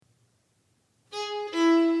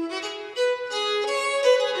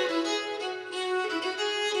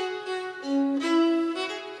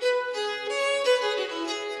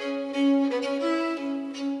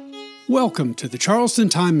Welcome to the Charleston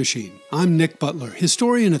Time Machine. I'm Nick Butler,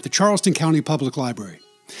 historian at the Charleston County Public Library.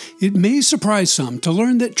 It may surprise some to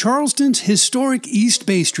learn that Charleston's historic East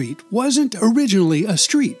Bay Street wasn't originally a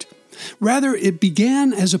street. Rather, it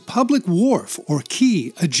began as a public wharf or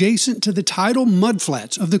quay adjacent to the tidal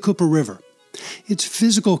mudflats of the Cooper River. Its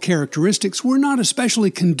physical characteristics were not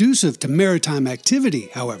especially conducive to maritime activity,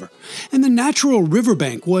 however, and the natural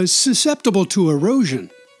riverbank was susceptible to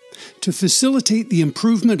erosion. To facilitate the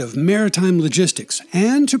improvement of maritime logistics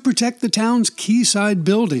and to protect the town's quayside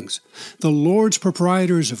buildings, the Lords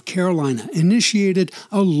Proprietors of Carolina initiated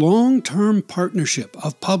a long-term partnership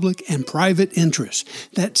of public and private interests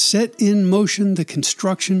that set in motion the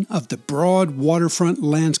construction of the broad waterfront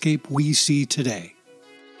landscape we see today.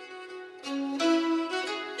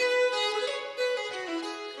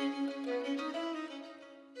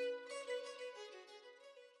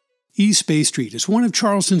 East Bay Street is one of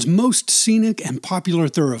Charleston's most scenic and popular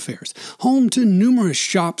thoroughfares, home to numerous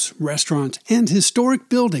shops, restaurants, and historic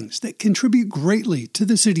buildings that contribute greatly to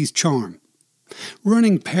the city's charm.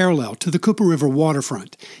 Running parallel to the Cooper River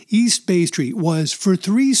waterfront, East Bay Street was, for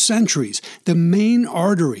 3 centuries, the main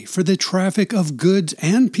artery for the traffic of goods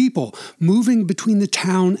and people moving between the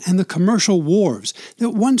town and the commercial wharves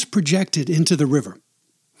that once projected into the river.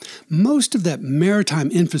 Most of that maritime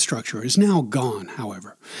infrastructure is now gone,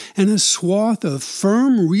 however, and a swath of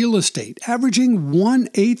firm real estate averaging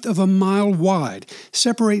 1/8 of a mile wide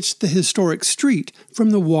separates the historic street from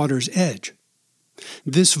the water's edge.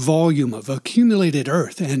 This volume of accumulated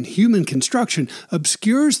earth and human construction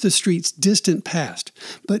obscures the street's distant past,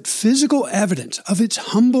 but physical evidence of its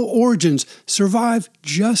humble origins survive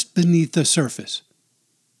just beneath the surface.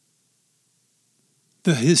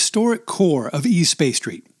 The historic core of East Bay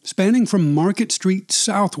Street, spanning from Market Street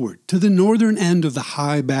southward to the northern end of the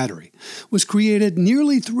High Battery, was created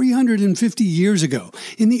nearly 350 years ago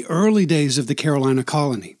in the early days of the Carolina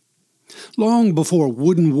colony. Long before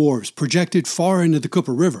wooden wharves projected far into the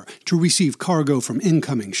Cooper River to receive cargo from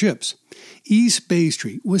incoming ships, East Bay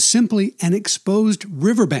Street was simply an exposed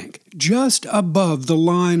riverbank just above the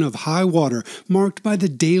line of high water marked by the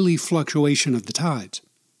daily fluctuation of the tides.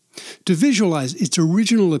 To visualize its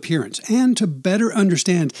original appearance and to better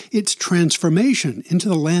understand its transformation into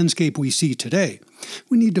the landscape we see today,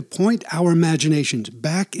 we need to point our imaginations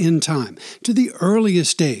back in time to the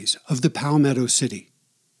earliest days of the Palmetto City.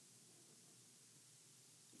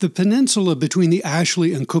 The peninsula between the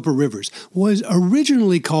Ashley and Cooper Rivers was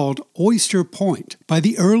originally called Oyster Point by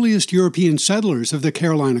the earliest European settlers of the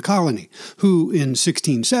Carolina colony, who, in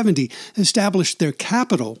 1670, established their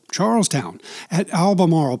capital, Charlestown, at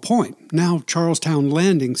Albemarle Point, now Charlestown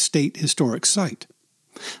Landing State Historic Site.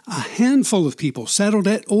 A handful of people settled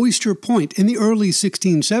at Oyster Point in the early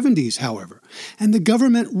 1670s, however, and the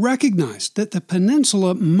government recognized that the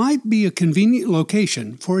peninsula might be a convenient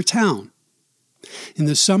location for a town. In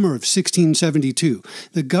the summer of 1672,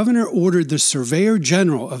 the governor ordered the Surveyor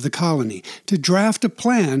General of the colony to draft a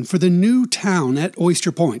plan for the new town at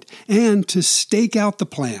Oyster Point and to stake out the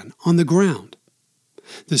plan on the ground.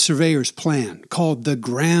 The surveyor's plan, called the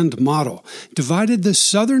Grand Model, divided the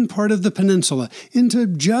southern part of the peninsula into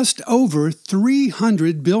just over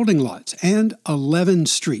 300 building lots and 11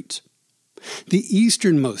 streets. The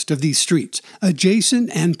easternmost of these streets, adjacent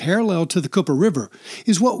and parallel to the Cooper River,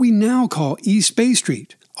 is what we now call East Bay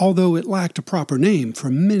Street, although it lacked a proper name for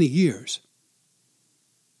many years.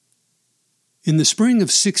 In the spring of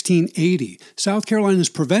 1680, South Carolina's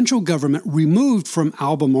provincial government removed from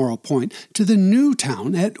Albemarle Point to the new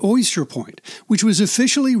town at Oyster Point, which was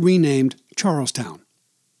officially renamed Charlestown.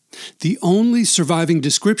 The only surviving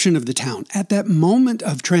description of the town at that moment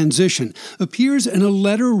of transition appears in a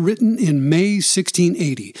letter written in May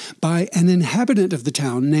 1680 by an inhabitant of the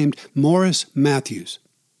town named Morris Matthews.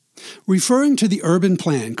 Referring to the urban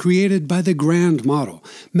plan created by the Grand Model,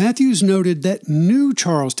 Matthews noted that New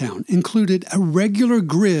Charlestown included a regular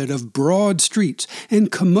grid of broad streets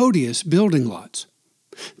and commodious building lots.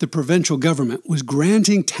 The provincial government was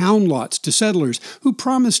granting town lots to settlers who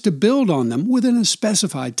promised to build on them within a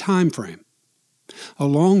specified time frame.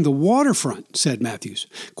 Along the waterfront, said Matthews,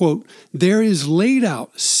 quote, there is laid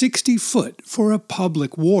out 60 foot for a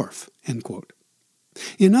public wharf, end quote.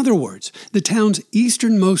 In other words, the town's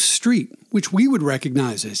easternmost street, which we would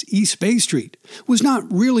recognize as East Bay Street, was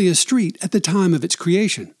not really a street at the time of its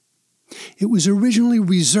creation. It was originally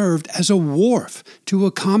reserved as a wharf to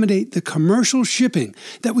accommodate the commercial shipping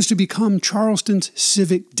that was to become Charleston's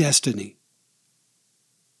civic destiny.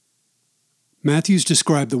 Matthews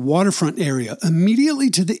described the waterfront area immediately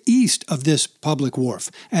to the east of this public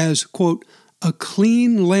wharf as, quote, a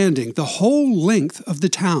clean landing the whole length of the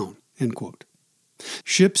town, end quote.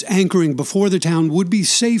 Ships anchoring before the town would be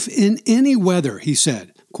safe in any weather, he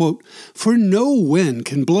said, quote, "For no wind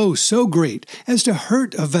can blow so great as to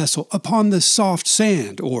hurt a vessel upon the soft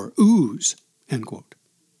sand or ooze." End quote.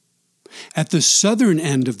 At the southern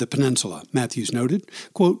end of the peninsula, Matthews noted,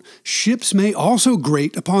 quote, "Ships may also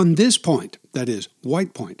grate upon this point," that is,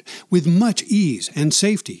 White Point, "with much ease and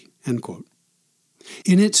safety." End quote.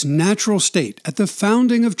 In its natural state at the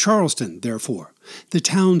founding of Charleston, therefore, the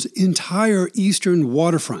town's entire eastern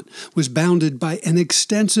waterfront was bounded by an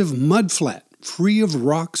extensive mudflat free of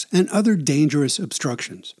rocks and other dangerous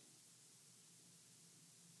obstructions.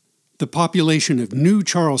 The population of New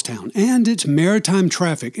Charlestown and its maritime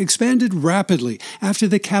traffic expanded rapidly after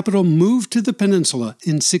the capital moved to the peninsula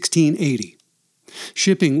in 1680.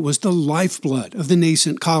 Shipping was the lifeblood of the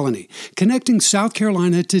nascent colony, connecting South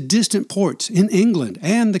Carolina to distant ports in England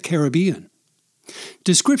and the Caribbean.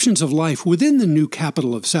 Descriptions of life within the new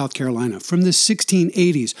capital of South Carolina from the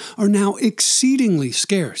 1680s are now exceedingly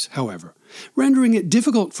scarce, however, rendering it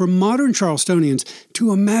difficult for modern Charlestonians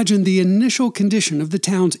to imagine the initial condition of the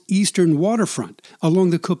town's eastern waterfront along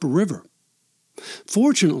the Cooper River.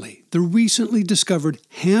 Fortunately, the recently discovered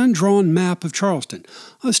hand-drawn map of Charleston,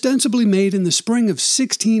 ostensibly made in the spring of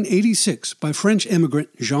 1686 by French immigrant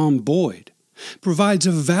Jean Boyd, provides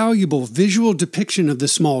a valuable visual depiction of the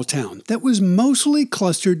small town that was mostly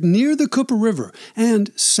clustered near the Cooper River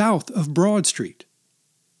and south of Broad Street.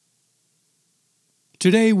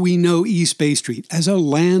 Today we know East Bay Street as a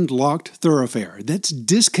landlocked thoroughfare that's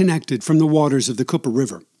disconnected from the waters of the Cooper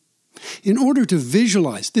River. In order to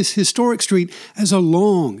visualize this historic street as a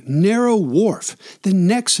long, narrow wharf, the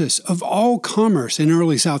nexus of all commerce in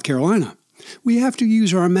early South Carolina, we have to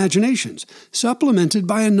use our imaginations, supplemented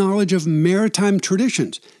by a knowledge of maritime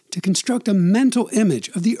traditions, to construct a mental image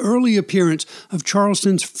of the early appearance of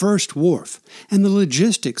Charleston's first wharf and the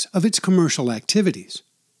logistics of its commercial activities.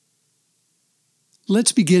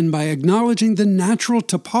 Let's begin by acknowledging the natural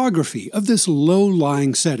topography of this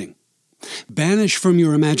low-lying setting. Banish from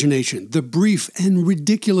your imagination the brief and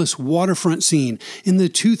ridiculous waterfront scene in the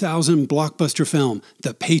 2000 blockbuster film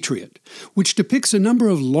The Patriot, which depicts a number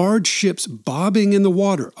of large ships bobbing in the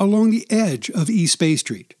water along the edge of East Bay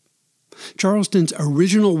Street. Charleston's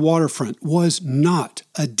original waterfront was not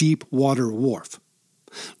a deep water wharf.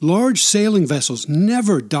 Large sailing vessels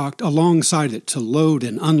never docked alongside it to load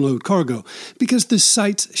and unload cargo because the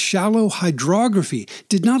site's shallow hydrography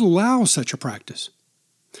did not allow such a practice.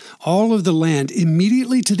 All of the land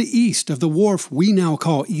immediately to the east of the wharf we now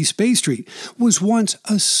call East Bay Street was once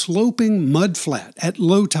a sloping mudflat at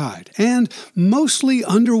low tide and mostly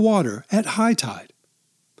underwater at high tide.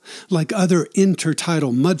 Like other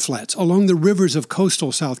intertidal mudflats along the rivers of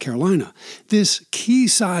coastal South Carolina, this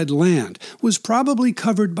quayside land was probably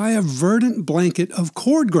covered by a verdant blanket of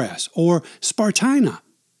cordgrass or spartina.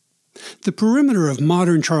 The perimeter of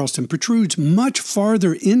modern Charleston protrudes much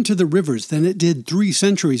farther into the rivers than it did 3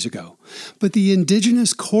 centuries ago, but the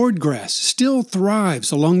indigenous cordgrass still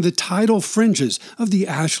thrives along the tidal fringes of the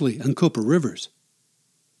Ashley and Cooper rivers.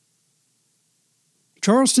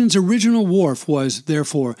 Charleston's original wharf was,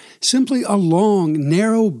 therefore, simply a long,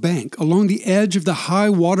 narrow bank along the edge of the high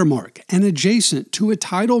water mark and adjacent to a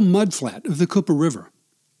tidal mudflat of the Cooper River.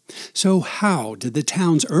 So how did the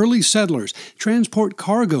town's early settlers transport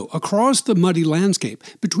cargo across the muddy landscape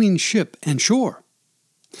between ship and shore?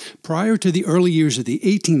 Prior to the early years of the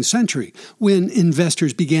 18th century, when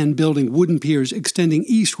investors began building wooden piers extending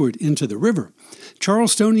eastward into the river,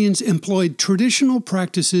 Charlestonians employed traditional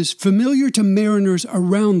practices familiar to mariners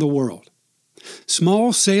around the world.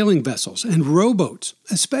 Small sailing vessels and rowboats,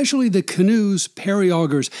 especially the canoes,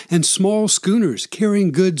 periaugers, and small schooners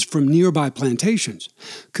carrying goods from nearby plantations,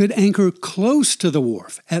 could anchor close to the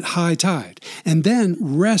wharf at high tide and then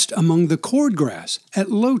rest among the cordgrass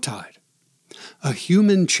at low tide. A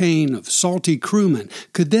human chain of salty crewmen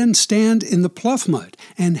could then stand in the pluff mud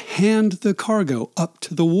and hand the cargo up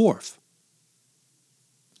to the wharf.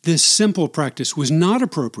 This simple practice was not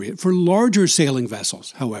appropriate for larger sailing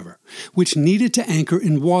vessels, however, which needed to anchor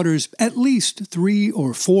in waters at least 3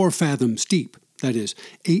 or 4 fathoms deep, that is,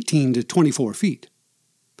 18 to 24 feet.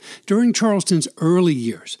 During Charleston's early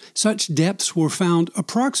years, such depths were found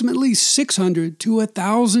approximately 600 to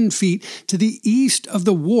 1,000 feet to the east of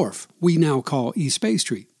the wharf we now call East Bay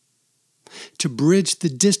Street. To bridge the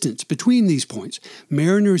distance between these points,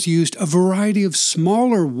 mariners used a variety of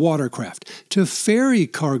smaller watercraft to ferry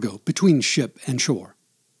cargo between ship and shore.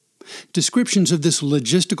 Descriptions of this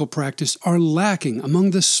logistical practice are lacking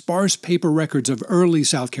among the sparse paper records of early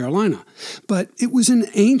South Carolina, but it was an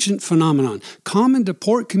ancient phenomenon common to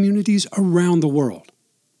port communities around the world.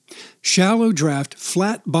 Shallow draft,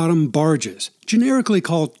 flat-bottom barges, generically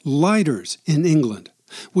called lighters in England,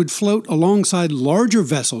 would float alongside larger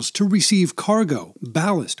vessels to receive cargo,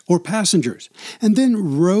 ballast, or passengers, and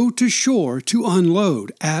then row to shore to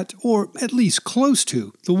unload at, or at least close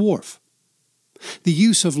to, the wharf. The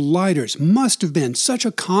use of lighters must have been such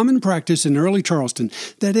a common practice in early Charleston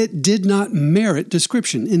that it did not merit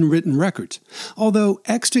description in written records, although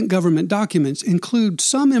extant government documents include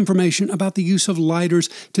some information about the use of lighters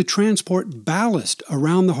to transport ballast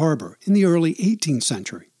around the harbor in the early 18th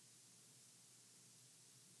century.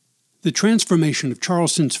 The transformation of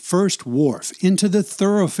Charleston's first wharf into the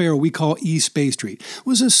thoroughfare we call East Bay Street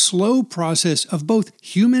was a slow process of both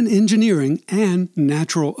human engineering and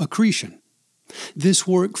natural accretion. This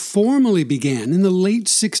work formally began in the late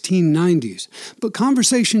 1690s, but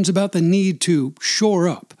conversations about the need to shore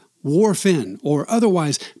up, wharf in, or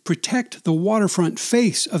otherwise protect the waterfront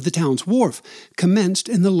face of the town's wharf commenced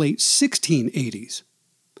in the late 1680s.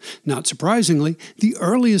 Not surprisingly, the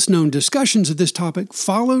earliest known discussions of this topic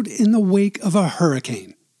followed in the wake of a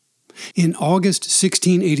hurricane. In August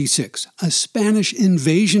 1686, a Spanish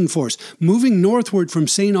invasion force moving northward from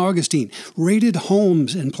St. Augustine raided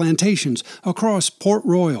homes and plantations across Port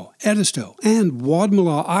Royal, Edisto, and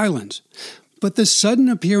Wadmalaw Islands. But the sudden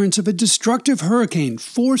appearance of a destructive hurricane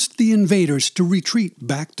forced the invaders to retreat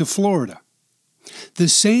back to Florida. The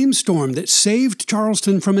same storm that saved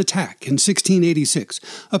Charleston from attack in 1686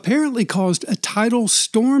 apparently caused a tidal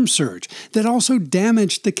storm surge that also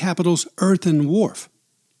damaged the capital's earthen wharf.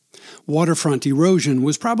 Waterfront erosion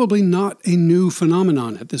was probably not a new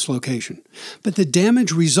phenomenon at this location, but the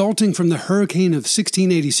damage resulting from the hurricane of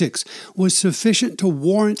 1686 was sufficient to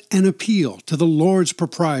warrant an appeal to the Lords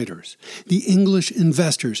Proprietors, the English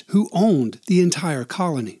investors who owned the entire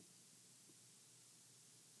colony.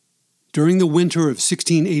 During the winter of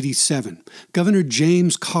 1687, Governor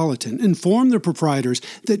James Colleton informed the proprietors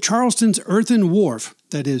that Charleston's earthen wharf,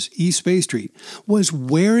 that is, East Bay Street, was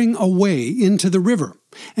wearing away into the river,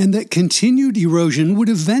 and that continued erosion would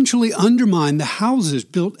eventually undermine the houses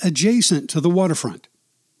built adjacent to the waterfront.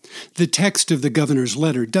 The text of the governor's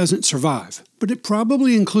letter doesn't survive, but it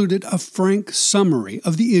probably included a frank summary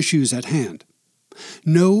of the issues at hand.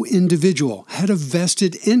 No individual had a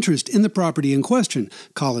vested interest in the property in question,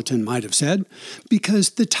 Colleton might have said,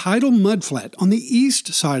 because the tidal mudflat on the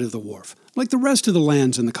east side of the wharf, like the rest of the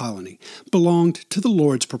lands in the colony, belonged to the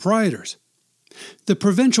Lords Proprietors. The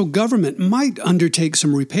provincial government might undertake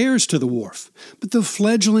some repairs to the wharf, but the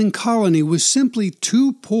fledgling colony was simply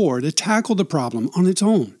too poor to tackle the problem on its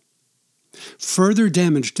own. Further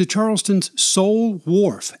damage to Charleston's sole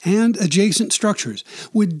wharf and adjacent structures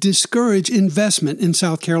would discourage investment in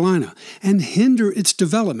South Carolina and hinder its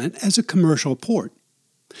development as a commercial port.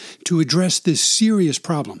 To address this serious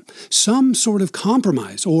problem, some sort of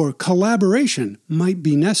compromise or collaboration might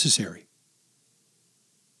be necessary.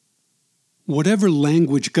 Whatever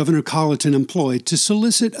language Governor Colleton employed to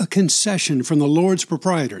solicit a concession from the Lords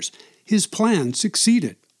Proprietors, his plan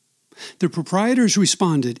succeeded. The proprietors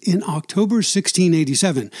responded in October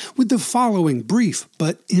 1687 with the following brief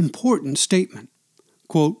but important statement.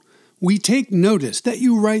 Quote, "We take notice that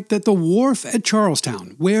you write that the wharf at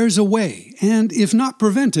Charlestown wears away and, if not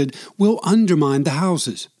prevented, will undermine the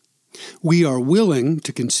houses. We are willing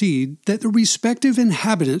to concede that the respective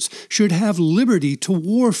inhabitants should have liberty to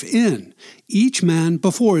wharf in, each man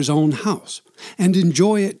before his own house, and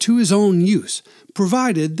enjoy it to his own use,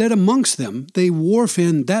 provided that amongst them they wharf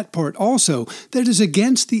in that part also that is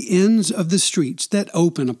against the ends of the streets that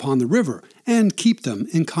open upon the river, and keep them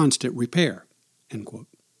in constant repair." End quote.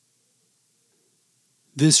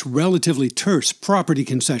 This relatively terse property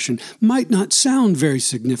concession might not sound very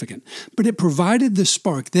significant, but it provided the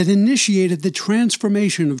spark that initiated the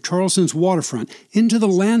transformation of Charleston's waterfront into the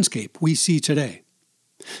landscape we see today.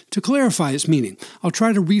 To clarify its meaning, I'll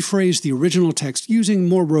try to rephrase the original text using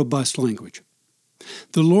more robust language.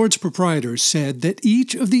 The Lords Proprietors said that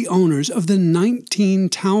each of the owners of the 19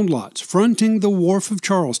 town lots fronting the wharf of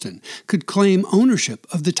Charleston could claim ownership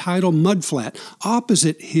of the tidal mudflat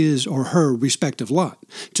opposite his or her respective lot,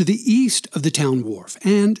 to the east of the town wharf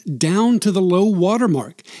and down to the low water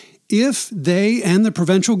mark, if they and the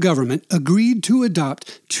provincial government agreed to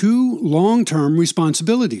adopt two long-term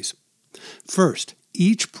responsibilities. First,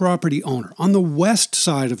 each property owner on the west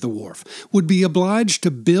side of the wharf would be obliged to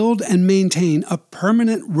build and maintain a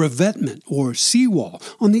permanent revetment or seawall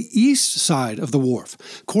on the east side of the wharf,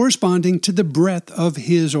 corresponding to the breadth of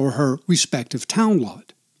his or her respective town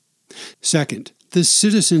lot. Second, the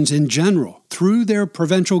citizens in general, through their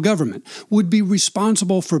provincial government, would be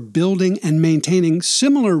responsible for building and maintaining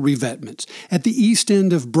similar revetments at the east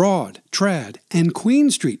end of Broad, Trad, and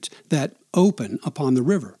Queen Streets that open upon the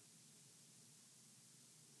river.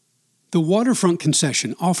 The waterfront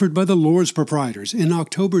concession offered by the Lords Proprietors in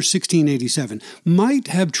October 1687 might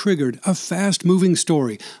have triggered a fast-moving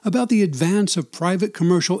story about the advance of private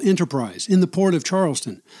commercial enterprise in the port of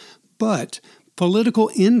Charleston, but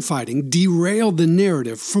political infighting derailed the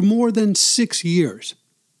narrative for more than 6 years.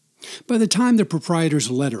 By the time the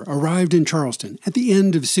proprietor's letter arrived in Charleston at the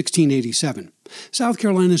end of 1687, South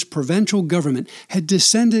Carolina's provincial government had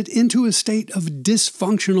descended into a state of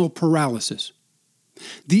dysfunctional paralysis.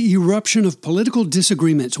 The eruption of political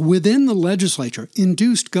disagreements within the legislature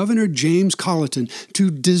induced Governor James Colleton to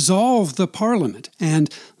dissolve the Parliament and,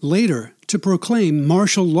 later, to proclaim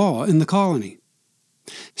martial law in the colony.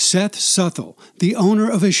 Seth Southall, the owner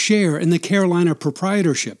of a share in the Carolina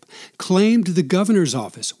proprietorship, claimed the governor's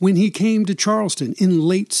office when he came to Charleston in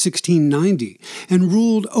late 1690 and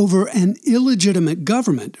ruled over an illegitimate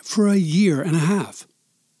government for a year and a half.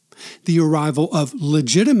 The arrival of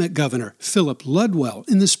legitimate Governor Philip Ludwell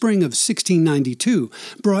in the spring of 1692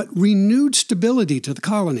 brought renewed stability to the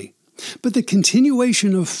colony, but the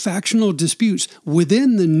continuation of factional disputes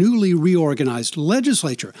within the newly reorganized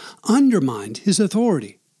legislature undermined his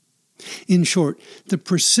authority. In short, the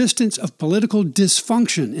persistence of political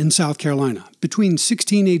dysfunction in South Carolina between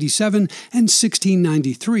 1687 and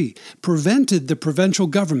 1693 prevented the provincial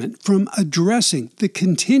government from addressing the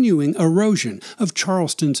continuing erosion of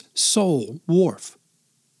Charleston's sole wharf.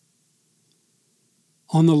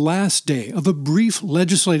 On the last day of a brief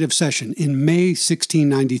legislative session in May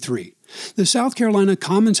 1693, the South Carolina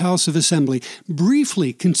Commons House of Assembly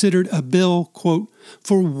briefly considered a bill, quote,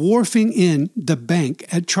 for wharfing in the bank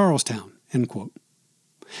at Charlestown, end quote.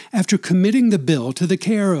 After committing the bill to the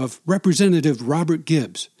care of Representative Robert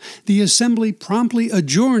Gibbs, the Assembly promptly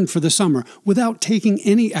adjourned for the summer without taking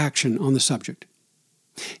any action on the subject.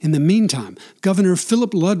 In the meantime, Governor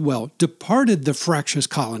Philip Ludwell departed the fractious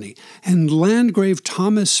colony, and Landgrave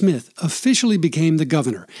Thomas Smith officially became the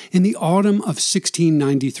governor in the autumn of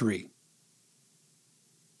 1693.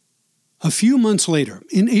 A few months later,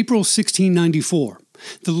 in April 1694,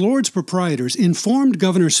 the Lords Proprietors informed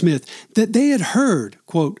Governor Smith that they had heard,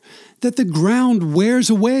 quote, that the ground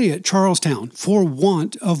wears away at Charlestown for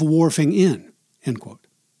want of wharfing in, end quote.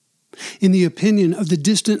 In the opinion of the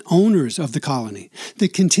distant owners of the colony, the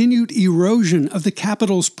continued erosion of the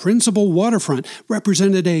capital's principal waterfront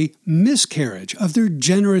represented a miscarriage of their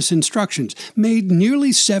generous instructions made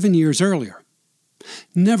nearly 7 years earlier.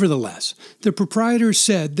 Nevertheless, the proprietors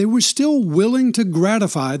said they were still willing to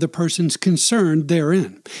gratify the persons concerned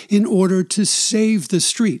therein in order to save the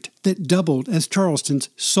street that doubled as Charleston's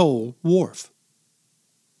sole wharf.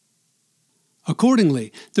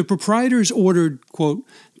 Accordingly, the proprietors ordered, quote,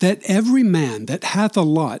 that every man that hath a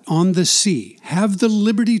lot on the sea have the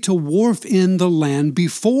liberty to wharf in the land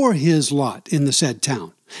before his lot in the said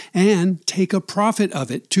town, and take a profit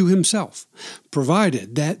of it to himself,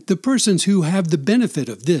 provided that the persons who have the benefit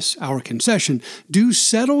of this our concession do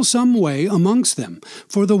settle some way amongst them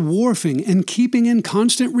for the wharfing and keeping in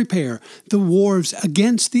constant repair the wharves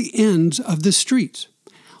against the ends of the streets.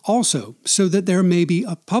 Also, so that there may be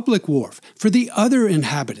a public wharf for the other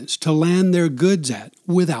inhabitants to land their goods at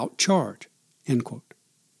without charge. End quote.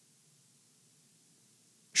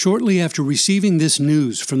 Shortly after receiving this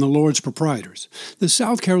news from the Lords Proprietors, the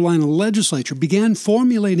South Carolina legislature began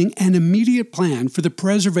formulating an immediate plan for the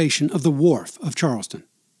preservation of the wharf of Charleston.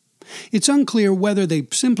 It's unclear whether they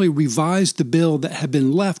simply revised the bill that had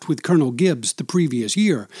been left with Colonel Gibbs the previous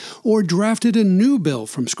year, or drafted a new bill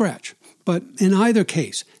from scratch. But in either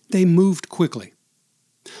case, they moved quickly.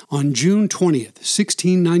 On June 20th,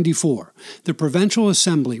 1694, the Provincial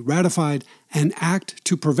Assembly ratified an act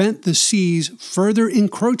to prevent the sea's further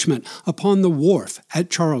encroachment upon the wharf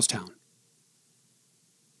at Charlestown.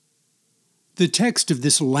 The text of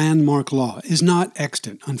this landmark law is not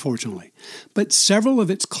extant, unfortunately, but several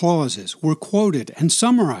of its clauses were quoted and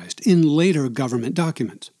summarized in later government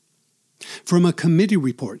documents. From a committee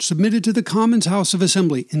report submitted to the Commons House of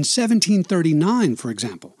Assembly in 1739, for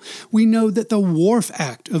example, we know that the Wharf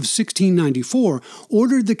Act of 1694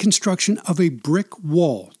 ordered the construction of a brick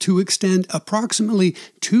wall to extend approximately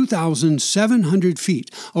 2,700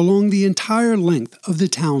 feet along the entire length of the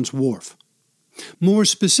town's wharf. More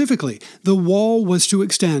specifically, the wall was to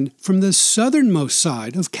extend from the southernmost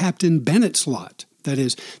side of Captain Bennett's lot, that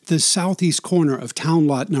is, the southeast corner of Town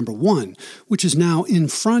Lot No. 1, which is now in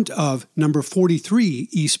front of No. 43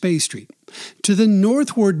 East Bay Street, to the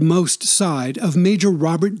northwardmost side of Major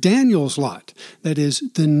Robert Daniels' lot, that is,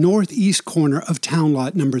 the northeast corner of Town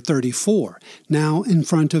Lot number 34, now in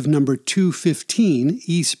front of number 215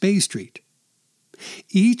 East Bay Street.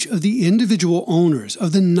 Each of the individual owners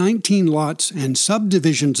of the 19 lots and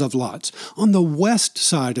subdivisions of lots on the west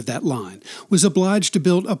side of that line was obliged to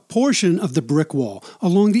build a portion of the brick wall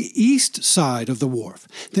along the east side of the wharf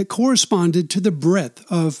that corresponded to the breadth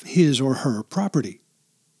of his or her property.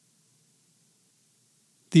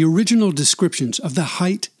 The original descriptions of the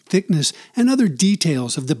height, thickness, and other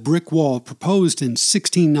details of the brick wall proposed in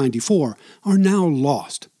 1694 are now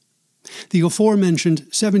lost. The aforementioned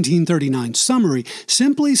 1739 summary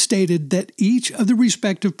simply stated that each of the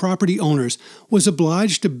respective property owners was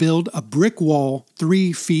obliged to build a brick wall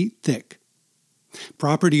 3 feet thick.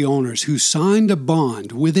 Property owners who signed a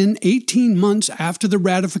bond within 18 months after the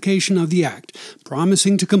ratification of the act,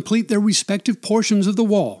 promising to complete their respective portions of the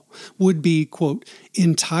wall, would be, quote,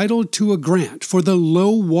 entitled to a grant for the low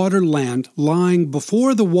water land lying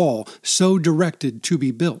before the wall so directed to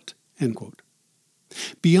be built, end quote.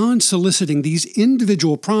 Beyond soliciting these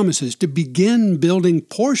individual promises to begin building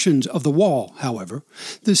portions of the wall, however,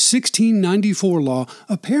 the 1694 law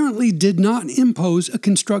apparently did not impose a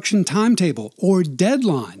construction timetable or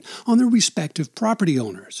deadline on the respective property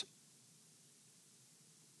owners.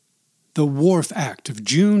 The Wharf Act of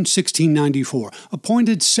June 1694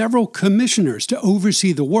 appointed several commissioners to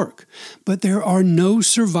oversee the work, but there are no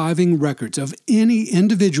surviving records of any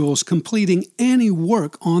individuals completing any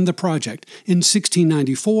work on the project in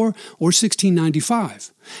 1694 or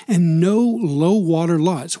 1695, and no low-water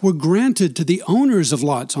lots were granted to the owners of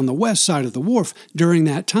lots on the west side of the wharf during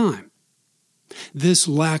that time. This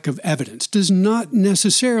lack of evidence does not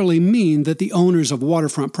necessarily mean that the owners of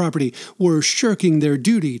waterfront property were shirking their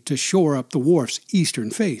duty to shore up the wharf's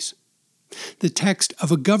eastern face. The text of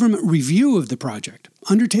a government review of the project,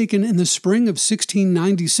 undertaken in the spring of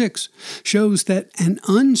 1696, shows that an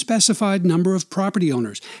unspecified number of property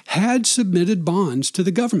owners had submitted bonds to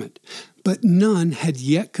the government, but none had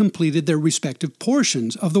yet completed their respective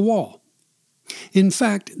portions of the wall. In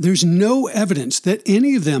fact, there's no evidence that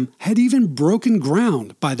any of them had even broken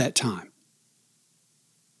ground by that time.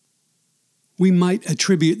 We might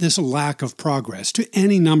attribute this lack of progress to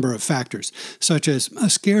any number of factors, such as a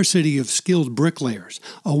scarcity of skilled bricklayers,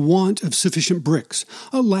 a want of sufficient bricks,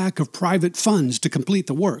 a lack of private funds to complete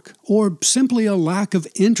the work, or simply a lack of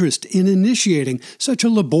interest in initiating such a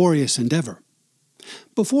laborious endeavor.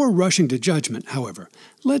 Before rushing to judgment, however,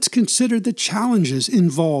 let's consider the challenges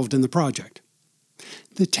involved in the project.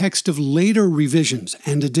 The text of later revisions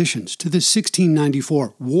and additions to the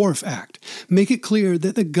 1694 Wharf Act make it clear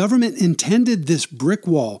that the government intended this brick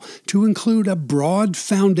wall to include a broad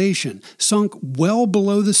foundation sunk well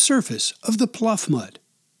below the surface of the Plough mud.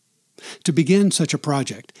 To begin such a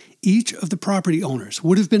project, each of the property owners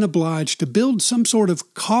would have been obliged to build some sort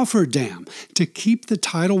of coffer dam to keep the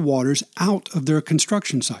tidal waters out of their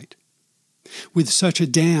construction site. With such a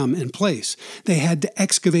dam in place, they had to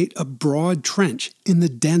excavate a broad trench in the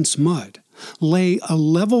dense mud, lay a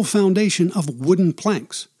level foundation of wooden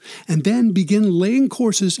planks, and then begin laying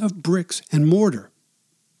courses of bricks and mortar.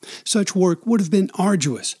 Such work would have been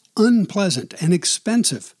arduous, unpleasant, and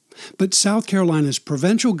expensive, but South Carolina's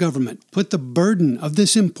provincial government put the burden of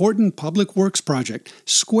this important public works project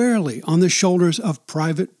squarely on the shoulders of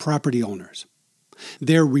private property owners.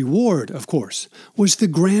 Their reward, of course, was the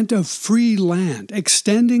grant of free land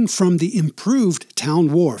extending from the improved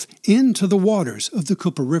town wharf into the waters of the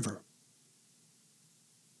Cooper River.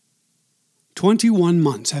 21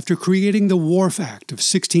 months after creating the Wharf Act of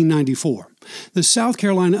 1694, the South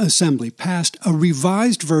Carolina Assembly passed a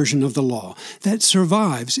revised version of the law that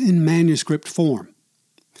survives in manuscript form.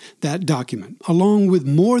 That document, along with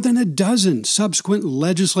more than a dozen subsequent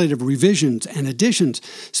legislative revisions and additions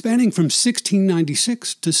spanning from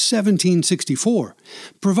 1696 to 1764,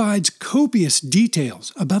 provides copious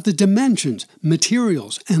details about the dimensions,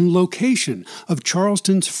 materials, and location of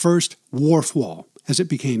Charleston's first wharf wall, as it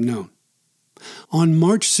became known. On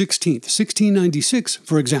March 16, 1696,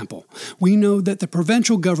 for example, we know that the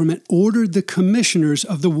provincial government ordered the commissioners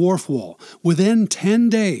of the wharf wall within 10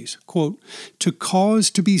 days, quote, to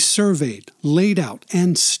cause to be surveyed, laid out,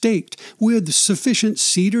 and staked with sufficient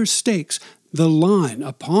cedar stakes the line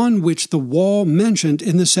upon which the wall mentioned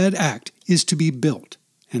in the said act is to be built,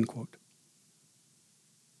 end quote.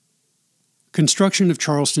 Construction of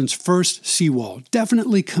Charleston's first seawall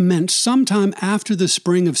definitely commenced sometime after the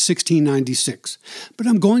spring of 1696, but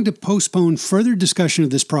I'm going to postpone further discussion of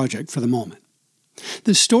this project for the moment.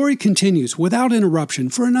 The story continues without interruption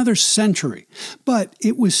for another century, but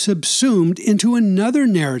it was subsumed into another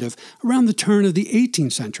narrative around the turn of the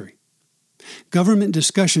 18th century. Government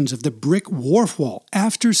discussions of the brick wharf wall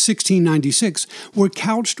after 1696 were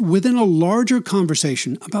couched within a larger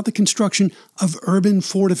conversation about the construction of urban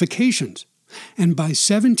fortifications, and by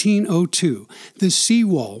 1702, the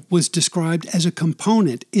seawall was described as a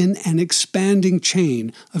component in an expanding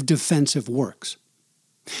chain of defensive works.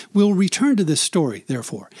 We'll return to this story,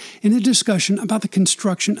 therefore, in a discussion about the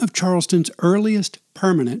construction of Charleston's earliest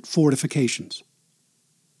permanent fortifications.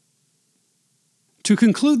 To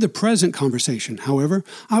conclude the present conversation, however,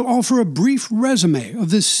 I'll offer a brief resume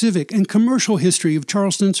of the civic and commercial history of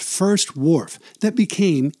Charleston's first wharf that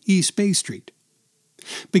became East Bay Street.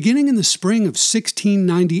 Beginning in the spring of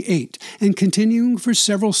 1698 and continuing for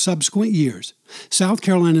several subsequent years, South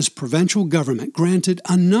Carolina's provincial government granted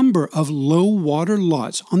a number of low-water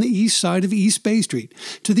lots on the east side of East Bay Street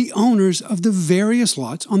to the owners of the various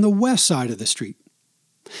lots on the west side of the street.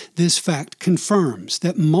 This fact confirms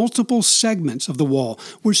that multiple segments of the wall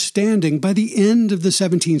were standing by the end of the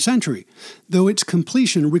 17th century, though its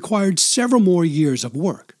completion required several more years of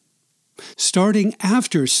work. Starting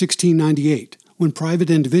after 1698, when private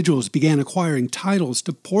individuals began acquiring titles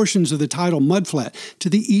to portions of the tidal mudflat to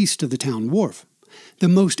the east of the town wharf, the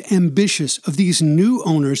most ambitious of these new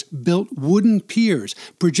owners built wooden piers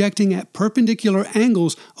projecting at perpendicular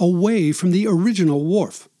angles away from the original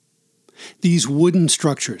wharf. These wooden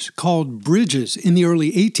structures, called bridges in the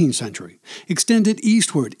early 18th century, extended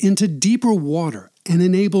eastward into deeper water and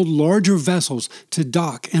enabled larger vessels to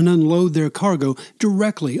dock and unload their cargo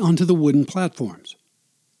directly onto the wooden platforms.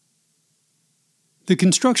 The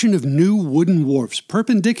construction of new wooden wharfs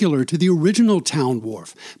perpendicular to the original town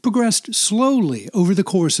wharf progressed slowly over the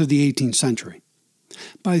course of the 18th century.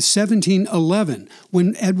 By 1711,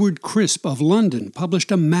 when Edward Crisp of London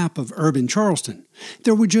published a map of urban Charleston,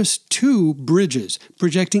 there were just 2 bridges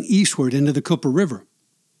projecting eastward into the Cooper River.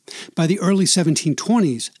 By the early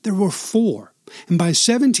 1720s, there were 4, and by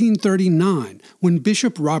 1739, when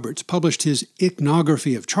Bishop Roberts published his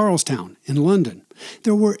Iconography of Charlestown in London,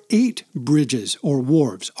 there were 8 bridges or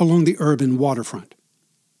wharves along the urban waterfront.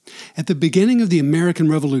 At the beginning of the American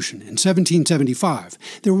Revolution in 1775,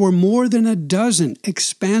 there were more than a dozen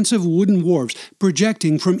expansive wooden wharves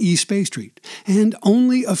projecting from East Bay Street, and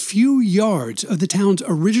only a few yards of the town's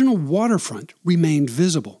original waterfront remained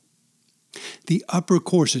visible. The upper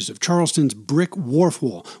courses of Charleston's brick wharf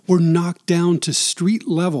wall were knocked down to street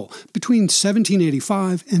level between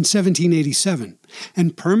 1785 and 1787,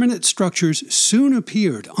 and permanent structures soon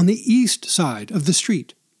appeared on the east side of the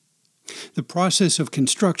street. The process of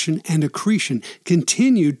construction and accretion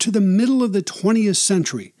continued to the middle of the 20th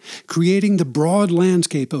century, creating the broad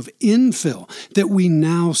landscape of infill that we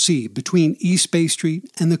now see between East Bay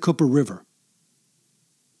Street and the Cooper River.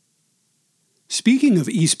 Speaking of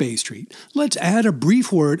East Bay Street, let's add a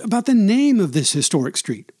brief word about the name of this historic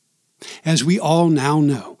street. As we all now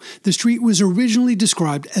know, the street was originally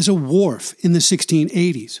described as a wharf in the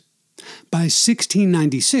 1680s. By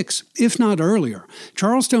 1696, if not earlier,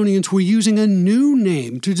 Charlestonians were using a new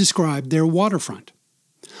name to describe their waterfront.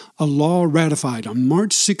 A law ratified on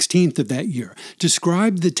March 16th of that year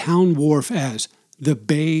described the town wharf as the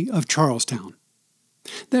Bay of Charlestown.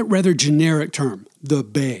 That rather generic term, the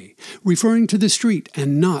Bay, referring to the street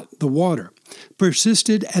and not the water,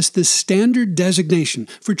 persisted as the standard designation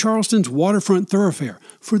for Charleston's waterfront thoroughfare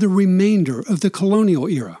for the remainder of the colonial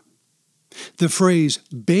era. The phrase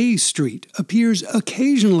Bay Street appears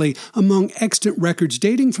occasionally among extant records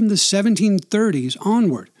dating from the 1730s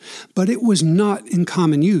onward, but it was not in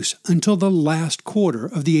common use until the last quarter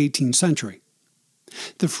of the 18th century.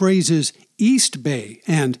 The phrases East Bay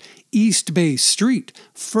and East Bay Street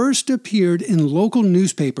first appeared in local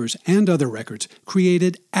newspapers and other records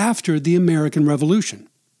created after the American Revolution.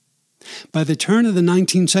 By the turn of the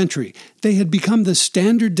 19th century, they had become the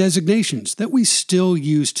standard designations that we still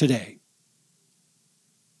use today.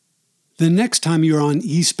 The next time you're on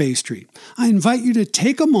East Bay Street, I invite you to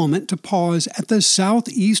take a moment to pause at the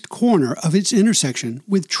southeast corner of its intersection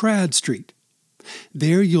with Tradd Street.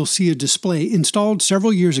 There you'll see a display installed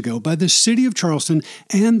several years ago by the City of Charleston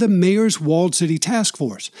and the Mayor's Walled City Task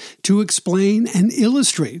Force to explain and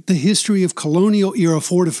illustrate the history of colonial-era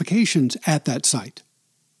fortifications at that site.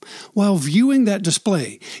 While viewing that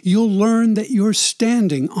display, you'll learn that you're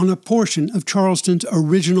standing on a portion of Charleston's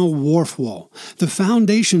original wharf wall, the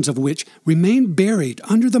foundations of which remain buried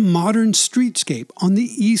under the modern streetscape on the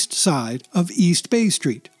east side of East Bay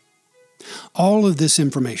Street. All of this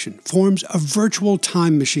information forms a virtual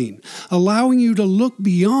time machine, allowing you to look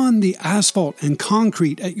beyond the asphalt and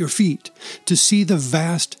concrete at your feet to see the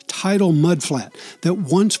vast tidal mudflat that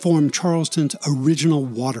once formed Charleston's original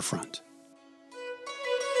waterfront.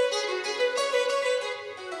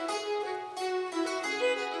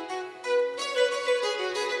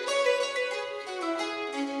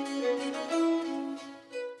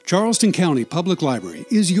 Charleston County Public Library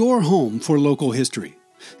is your home for local history.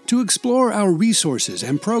 To explore our resources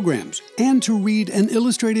and programs, and to read an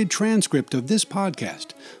illustrated transcript of this podcast,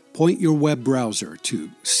 point your web browser to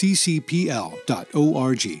ccpl.org.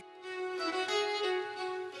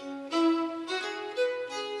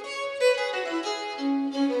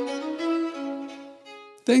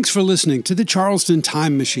 Thanks for listening to the Charleston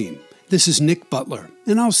Time Machine. This is Nick Butler,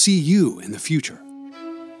 and I'll see you in the future.